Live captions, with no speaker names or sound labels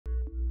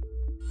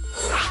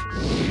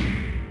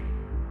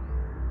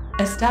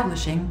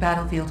Establishing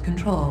battlefield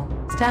control.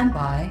 Stand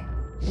by.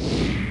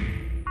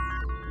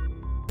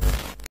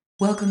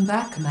 Welcome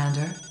back,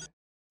 Commander.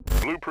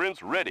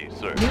 Blueprints ready,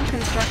 sir. New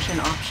construction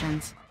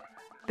options.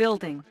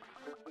 Building.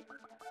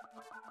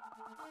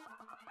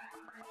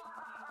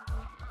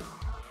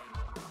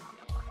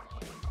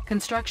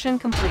 Construction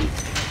complete.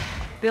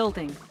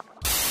 Building.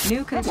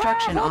 New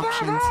construction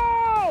options.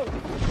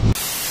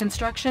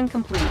 Construction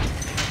complete.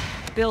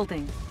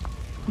 Building.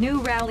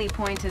 New rally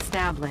point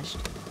established.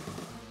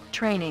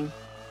 Training.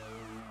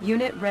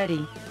 Unit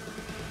ready.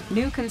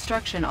 New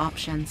construction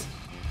options.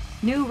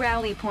 New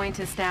rally point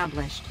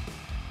established.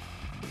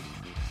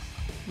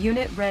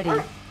 Unit ready.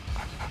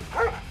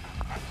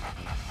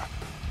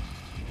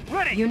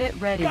 Ready. Unit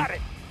ready. Got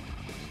it.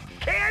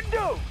 Can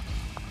do.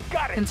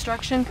 Got it.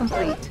 Construction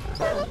complete.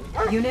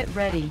 Unit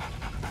ready.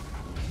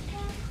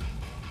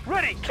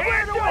 Ready.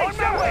 Can do. On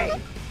my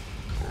way.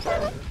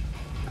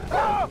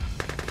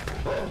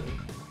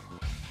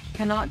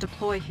 Cannot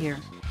deploy here.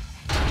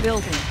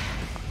 Building.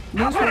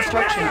 New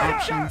construction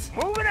options.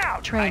 Moving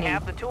out. Training. I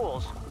have the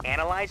tools.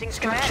 Analyzing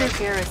Structure schematics.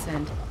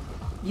 garrisoned.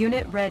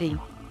 Unit ready.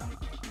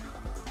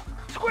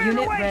 Squared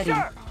Unit away, ready.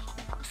 Sir.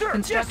 Sir.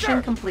 Construction yes,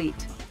 sir.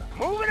 complete.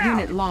 Moving out.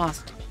 Unit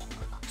lost.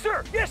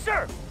 Sir. Yes,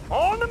 sir.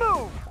 On the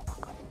move.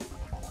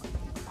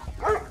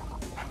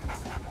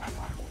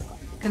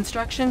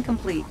 Construction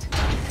complete.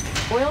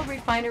 Oil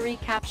refinery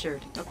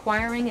captured.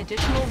 Acquiring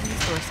additional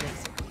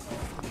resources.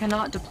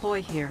 Cannot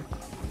deploy here.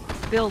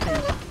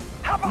 Building.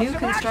 How about New some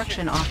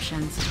construction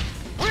options.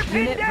 We're pinned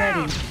Unit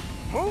down. ready.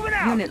 Moving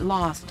out. Unit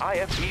lost.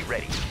 IFV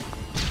ready.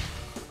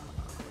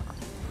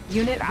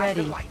 Unit Fast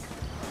ready. and light.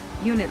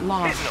 Unit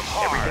lost. Hitting them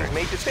hard. Everything's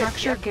made to fit.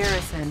 Structure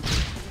garrisoned.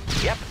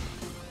 Yep.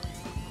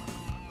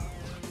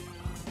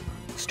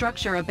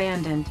 Structure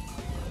abandoned.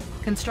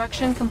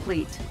 Construction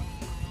complete.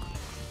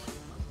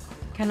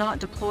 Cannot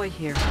deploy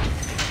here.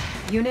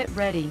 Unit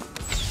ready.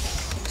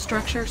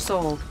 Structure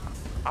sold.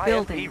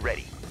 Building. IFV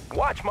ready.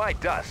 Watch my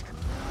dust.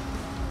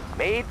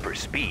 Made for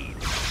speed.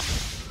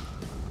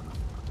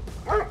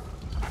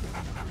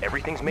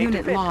 Everything's made Unit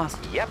to fit. lost.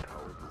 Yep.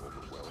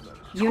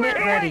 Unit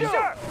ready.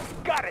 Sir.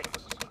 Got it.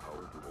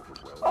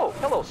 Oh,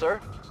 hello, sir.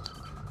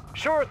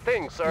 Sure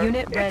thing, sir.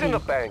 Unit It's ready. in the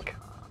bank.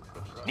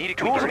 Need a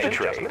Tools of the conversion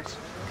trade. adjustments?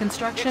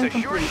 Construction It's a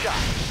sure complete.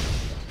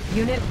 shot.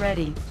 Unit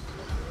ready.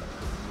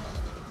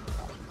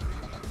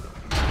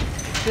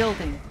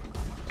 Building.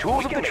 Tools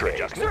We of can the make trade.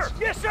 adjustments. Sir,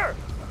 yes, sir.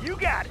 You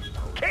got it.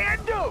 Can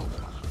do.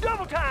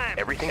 Double time.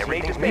 Everything's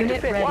made to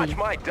Unit fit. ready. Watch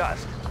my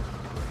dust.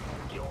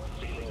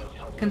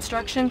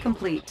 Construction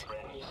complete.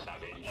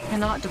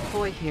 Cannot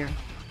deploy here.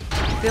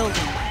 Building.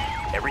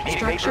 Everything's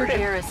Structure made to fit.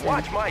 garrison.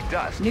 Watch my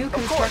dust. New Of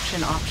course.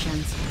 construction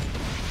options.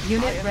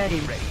 Unit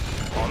IFV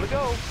ready. On the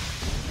go.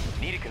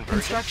 Need a conversion.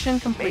 Construction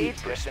complete. Made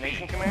for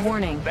destination commander.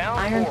 Warning. Bound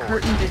Iron forward.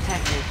 curtain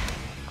detected.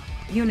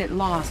 Unit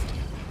lost.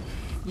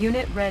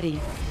 Unit ready.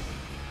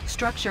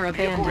 Structure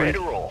Vehicle ready abandoned.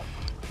 to roll.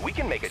 We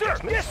can make Sir,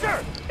 adjustments. yes,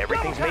 sir.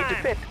 Everything's Double made to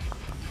time. fit.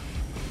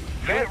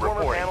 Unit Transformer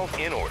reporting. panels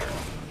In order.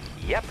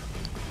 Yep.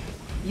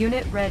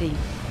 Unit ready.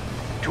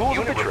 Tools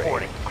Unit of the trade.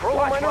 reporting. Crow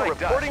Watch miner my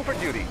reporting dust.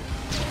 for duty.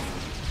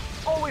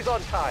 Always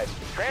on time.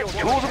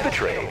 Tools of the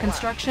trade.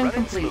 Construction Running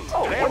complete. smooth.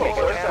 Oh, Transformer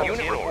hello, panels sir. in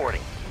Unit order.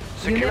 reporting.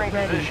 Securing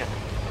ready. position.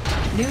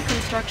 New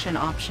construction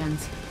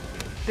options.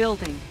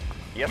 Building.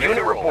 Yep. Unit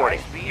Unit reporting.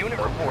 reporting. Unit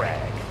reporting.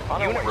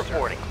 On our Unit way, sir.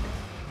 reporting.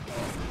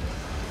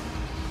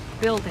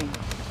 Building.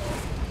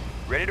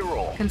 Ready to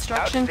roll.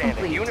 Construction Outstanding.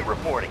 complete. Unit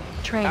reporting.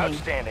 Training.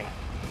 Outstanding.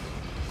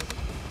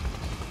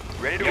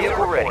 Ready to Unit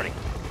roll. reporting.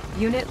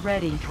 Unit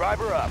ready.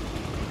 Driver up.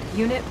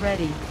 Unit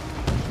ready.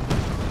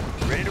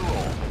 Ready to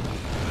roll.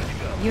 Good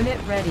to go. Unit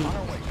ready.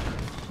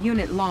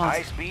 Unit High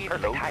lost. speed,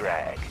 low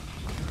drag.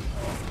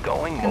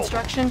 Going mobile.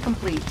 Construction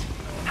complete.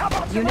 How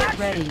about some Unit action?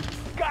 ready.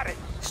 Got it.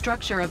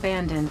 Structure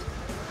abandoned.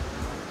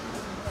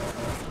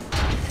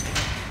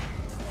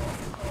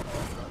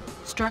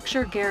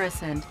 Structure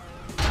garrisoned.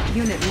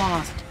 Unit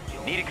lost.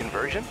 Need a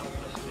conversion?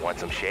 Want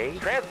some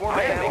shade?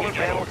 Transformer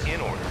panels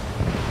in order.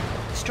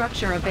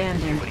 Structure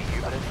abandoned.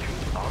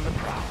 On the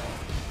prowl.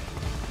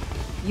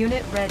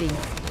 Unit ready.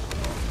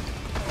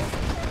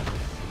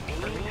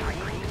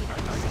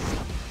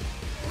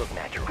 Look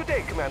natural. Good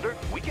day, Commander.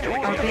 We can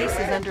Our make base is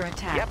it. under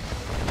attack. Yep.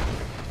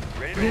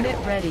 Ready to Unit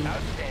roll. ready.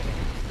 Outstanding.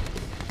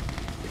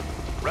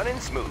 Running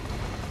smooth.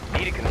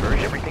 Need a conversion?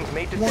 Everything's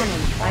made to fit. Warning.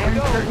 On the Iron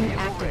go. curtain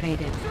Vehicle ready.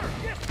 activated.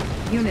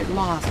 Unit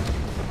lost.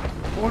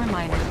 Ore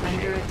miner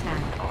under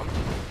attack.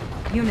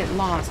 Unit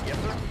lost. Yes,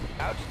 sir.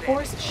 Outstanding.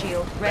 Force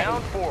shield ready.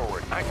 Bound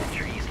forward. Aren't the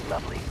trees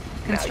lovely?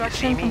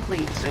 Construction now you see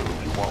me, complete. Soon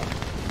you won't.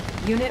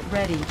 Unit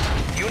ready.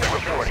 Unit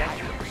reporting.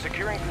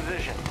 Securing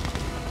position.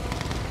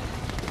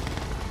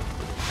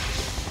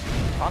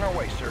 On our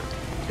way, sir.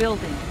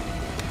 Building.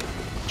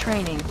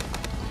 Training.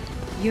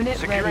 Unit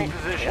Securing ready.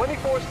 position.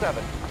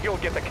 24/7. You'll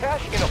get the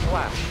cash in a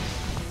flash.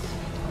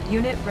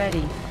 Unit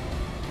ready.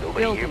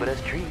 Nobody here Building. but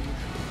us trees.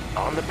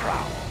 On the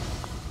prowl.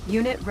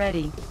 Unit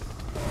ready.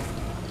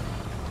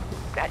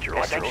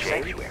 Natural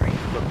sanctuary.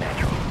 Look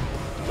natural.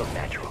 Look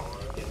natural.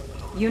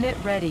 Unit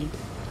ready.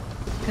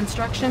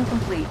 Construction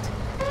complete.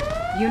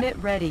 Unit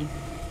ready.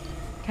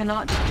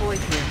 Cannot deploy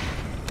here.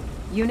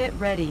 Unit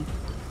ready.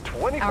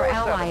 24/7. Our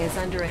ally is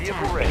under Vehicle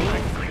attack.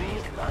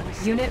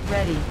 ready. Unit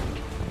ready.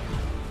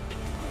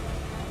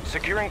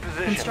 Securing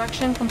position.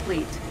 Construction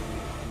complete.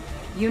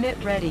 Unit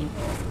ready.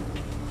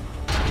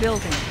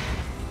 Building.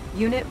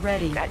 Unit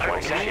ready.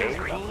 Natural sector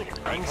green.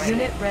 Unseen.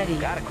 Unit ready.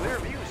 Got a clear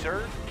view,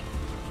 sir.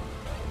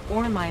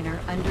 Ore miner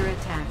under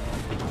attack.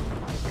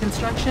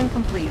 Construction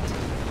complete.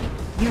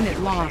 Unit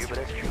lost.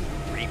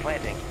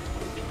 Replanting.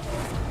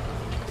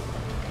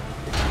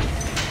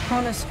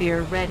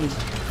 Chronosphere ready.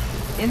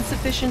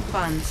 Insufficient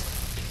funds.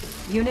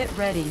 Unit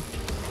ready.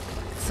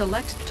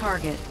 Select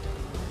target.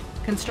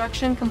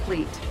 Construction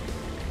complete.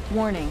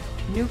 Warning,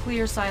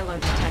 nuclear silo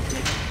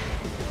detected.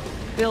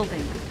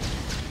 Building.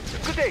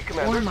 Good day,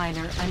 Commander. Ore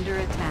miner under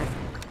attack.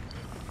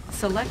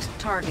 Select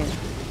target.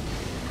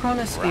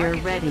 Chronosphere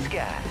Rockets ready. in the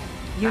sky.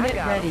 Unit I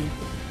got 'em. ready.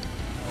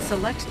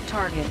 Select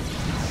target.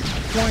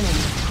 Warning,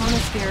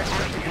 chronosphere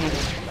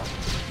activated.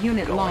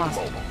 Unit Going lost.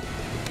 mobile.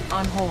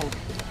 On hold.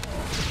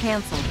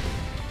 Cancelled.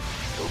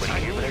 Nobody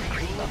here but a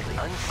green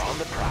on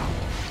the prowl.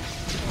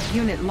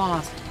 Unit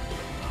lost.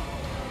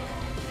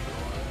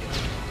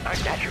 Our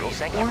natural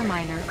sector. Ore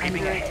miner Creeping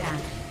under ahead.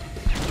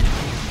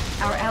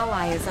 attack. Our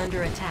ally is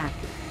under attack.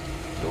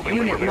 Nobody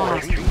Unit here but a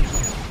lost. green.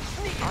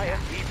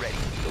 IFV ready.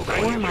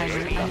 Nobody Ore here but a miner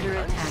green. under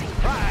attack.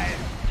 Surprise.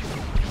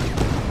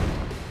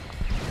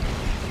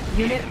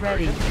 Unit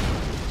ready.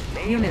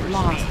 Unit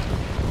lost.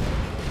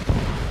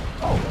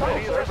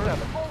 Ready as ever.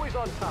 Always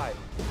on time.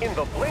 In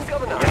the blink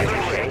of an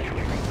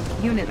eye.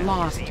 Unit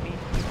lost. See me?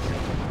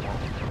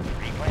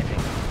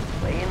 Replanting.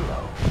 Laying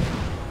low.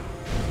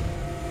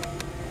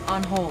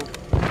 On hold.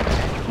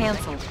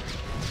 Cancelled.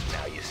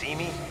 Now you see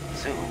me,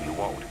 soon you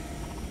won't.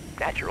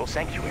 Natural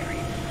sanctuary.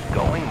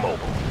 Going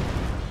mobile.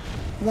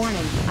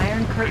 Warning,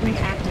 Iron Curtain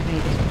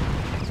activated.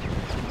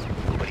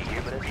 Nobody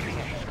here but a tree.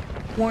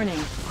 Warning,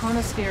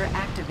 chronosphere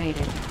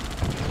activated.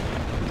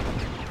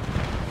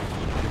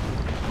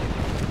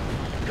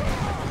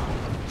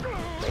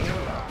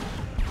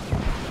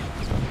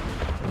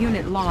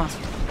 Unit lost.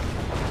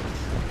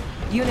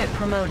 Unit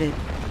promoted.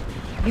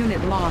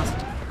 Unit lost.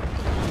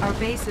 Our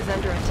base is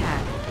under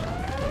attack.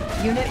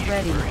 Unit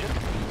ready.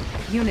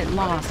 Unit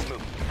lost.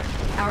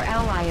 Our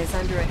ally is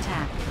under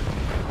attack.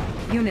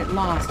 Unit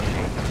lost.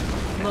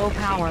 Low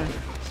power.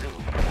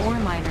 Ore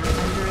miner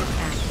under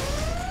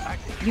attack.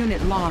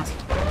 Unit lost.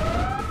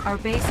 Our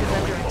base is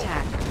under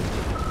attack.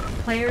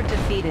 Player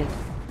defeated.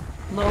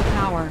 Low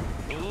power.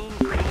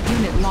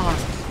 Unit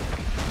lost.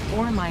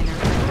 Ore miner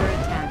under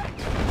attack.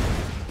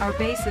 Our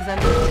base is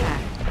under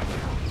attack.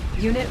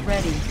 Unit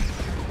ready.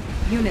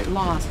 Unit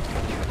lost.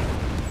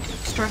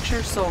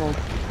 Structure sold.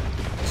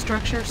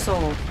 Structure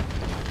sold.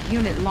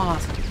 Unit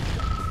lost.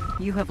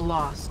 You have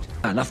lost.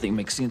 Nothing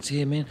makes sense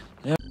here, man.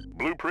 Yeah.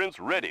 Blueprints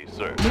ready,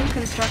 sir. New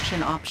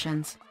construction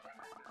options.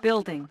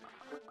 Building.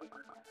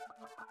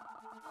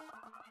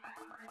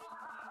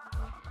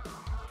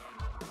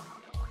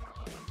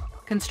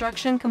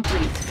 Construction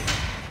complete.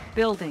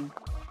 Building.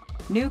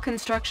 New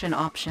construction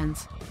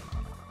options.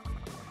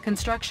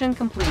 Construction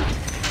complete.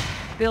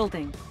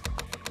 Building.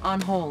 On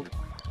hold.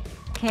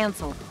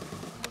 Cancel.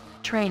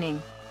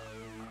 Training.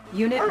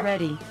 Unit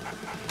ready.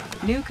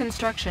 New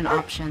construction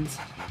options.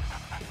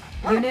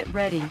 Unit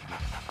ready.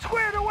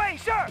 Squared away,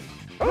 sir.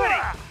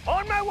 Ready.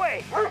 On my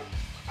way.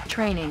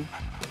 Training.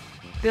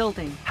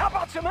 Building. How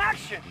about some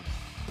action?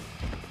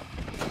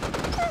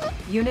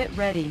 Unit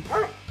ready.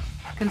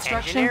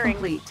 Construction Engineering.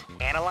 complete.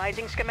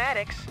 Analyzing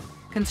schematics.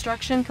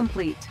 Construction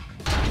complete.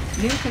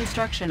 New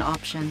construction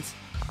options.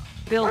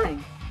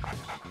 Building.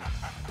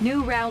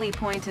 New rally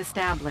point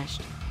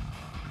established.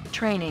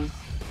 Training.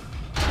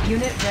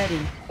 Unit ready.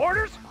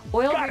 Orders?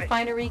 Oil Got it.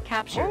 refinery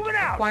captured. Moving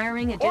out.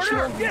 Acquiring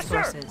additional Order? Yes, sir.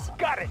 resources.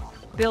 Got it.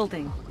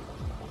 Building.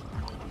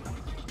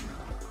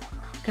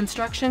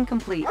 Construction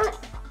complete.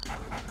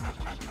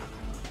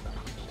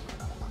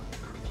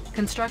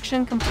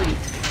 Construction complete.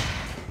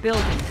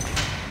 Building.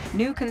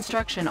 New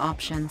construction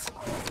options.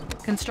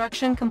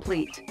 Construction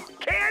complete.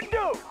 Can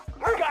do.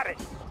 Got it.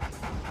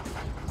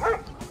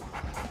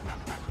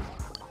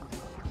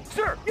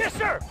 Sir, yes,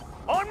 sir.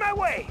 On my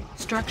way.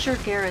 Structure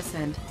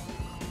garrisoned.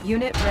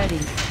 Unit ready.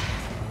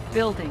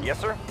 Building. Yes,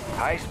 sir.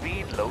 High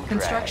speed, low drag.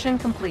 Construction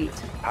complete.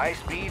 High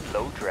speed,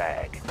 low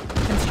drag.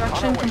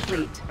 Construction On our way, sir.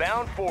 complete.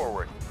 Bound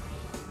forward.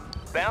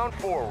 Bound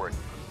forward.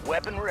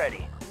 Weapon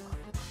ready.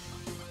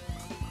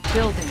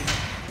 Building.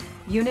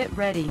 Unit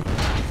ready.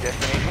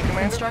 Destination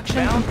commander. Construction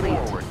Bound complete.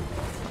 forward.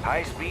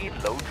 High speed,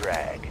 low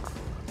drag.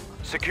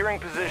 Securing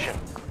position.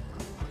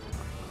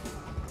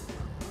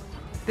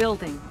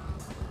 Building.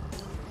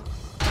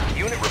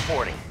 Unit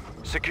reporting.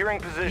 Securing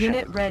position.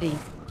 Unit ready.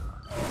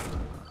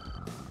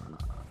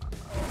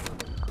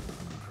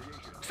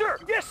 Sir,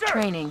 yes, sir.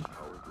 Training.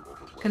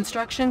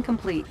 Construction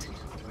complete.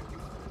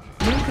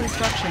 New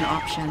construction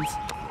options.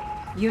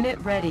 Unit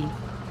ready.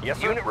 Yes,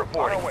 sir. Unit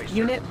reporting. On our way, sir.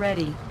 Unit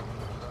ready.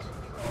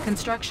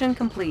 Construction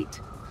complete.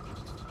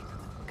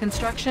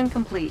 Construction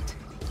complete.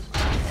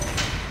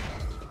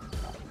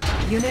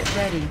 Unit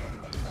ready.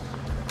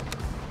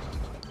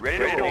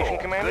 Ready to roll.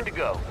 Commander. Good to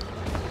go.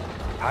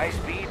 High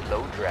speed,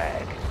 low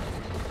drag.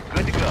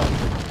 Good to go.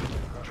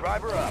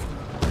 Driver up.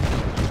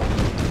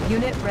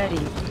 Unit ready.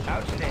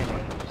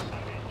 Outstanding.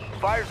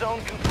 Fire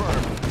zone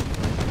confirmed.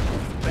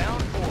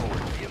 Bound forward.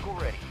 Vehicle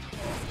ready.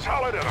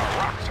 Solid in our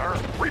rock, sir.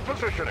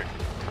 Repositioning.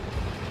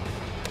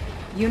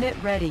 Unit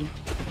ready.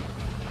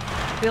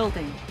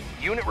 Building.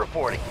 Unit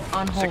reporting.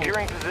 On hold.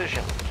 Securing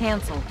position.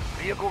 Cancel.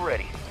 Vehicle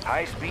ready.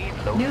 High speed,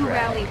 low New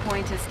drag. rally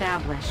point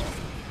established.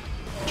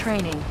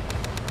 Training.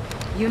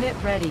 Unit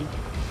ready.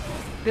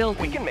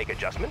 Building. We can make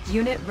adjustments.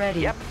 Unit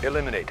ready. Yep.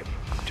 Eliminate them.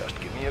 Just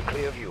give me a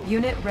clear view.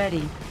 Unit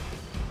ready.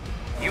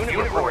 Unit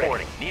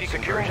reporting. Need a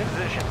securing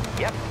position.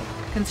 Yep.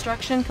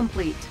 Construction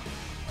complete.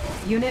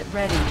 Unit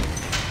ready.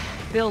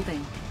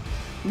 Building.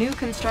 New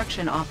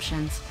construction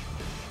options.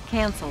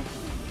 Cancel.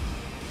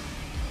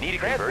 Need a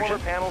conversion.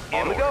 Panels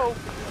on the go.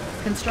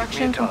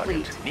 Construction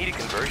complete. Need a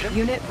conversion.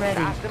 Unit ready.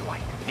 Fast and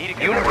light. Need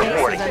a Unit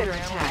conversion. base is under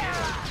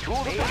attack. Tools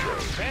of the trade.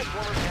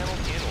 Transformer panels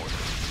in order.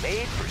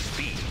 Made for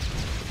speed.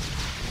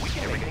 We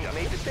can everything's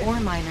made to fit. Ore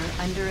miner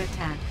under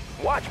attack.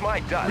 Watch my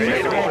dust.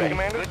 Unit ready.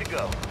 Commander. Good to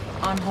go.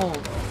 On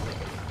hold.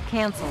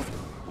 Cancel.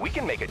 We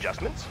can make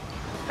adjustments.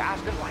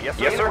 Fast and light. Yes,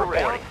 sir.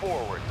 Reporting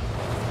forward.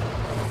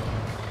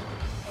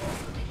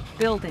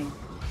 Building.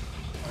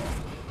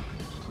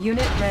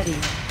 Unit ready.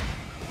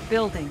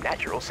 Building.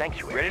 Natural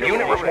sanctuary. Ready to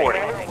Unit roll.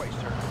 reporting.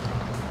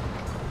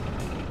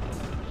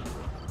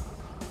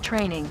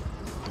 Training.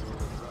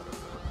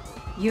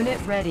 Unit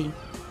ready.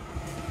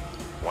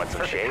 Want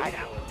some shade?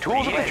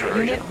 Tools of the trade.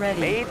 Unit ready.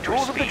 Made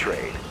tools of the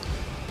trade.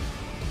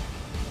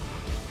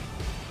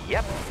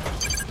 Yep.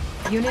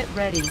 Unit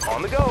ready.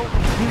 On the go.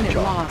 Unit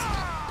lost.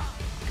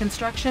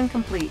 Construction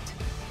complete.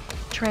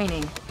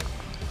 Training.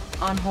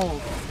 On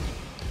hold.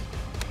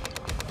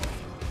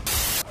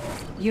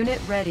 Unit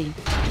ready.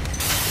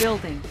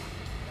 Building.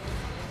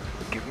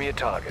 Give me a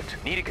target.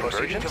 Need a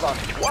conversion.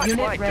 Watch Unit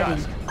my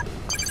ready.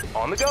 dust.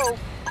 On the go.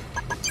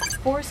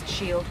 Force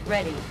shield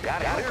ready.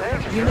 Got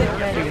it. Unit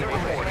ready.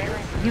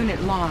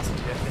 Unit lost.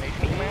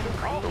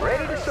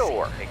 Ready to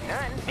soar.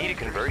 Need a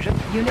conversion.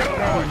 Unit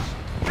ready.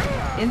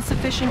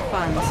 Insufficient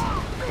funds.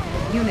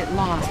 Unit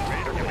lost.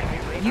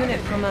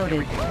 Unit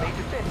promoted.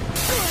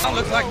 Oh,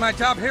 looks like my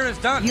job here is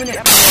done. Unit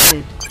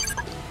promoted.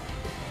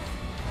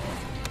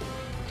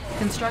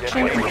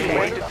 Construction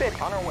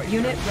complete.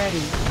 Unit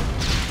ready.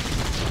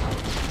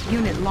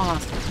 Unit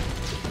lost.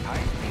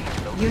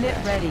 Unit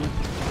ready.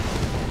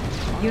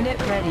 Unit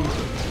ready.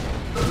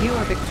 You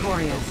are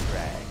victorious.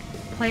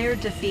 Player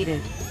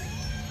defeated.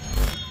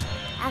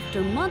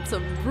 After months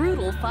of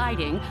brutal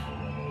fighting,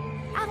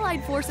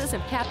 Allied forces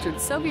have captured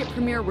Soviet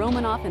Premier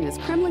Romanov and his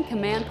Kremlin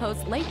command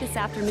post late this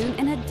afternoon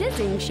in a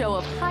dizzying show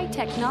of high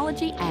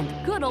technology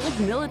and good old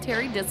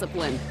military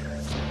discipline.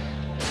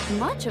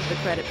 Much of the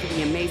credit for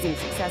the amazing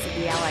success of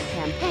the Allied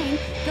campaign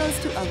goes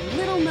to a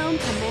little-known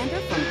commander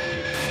from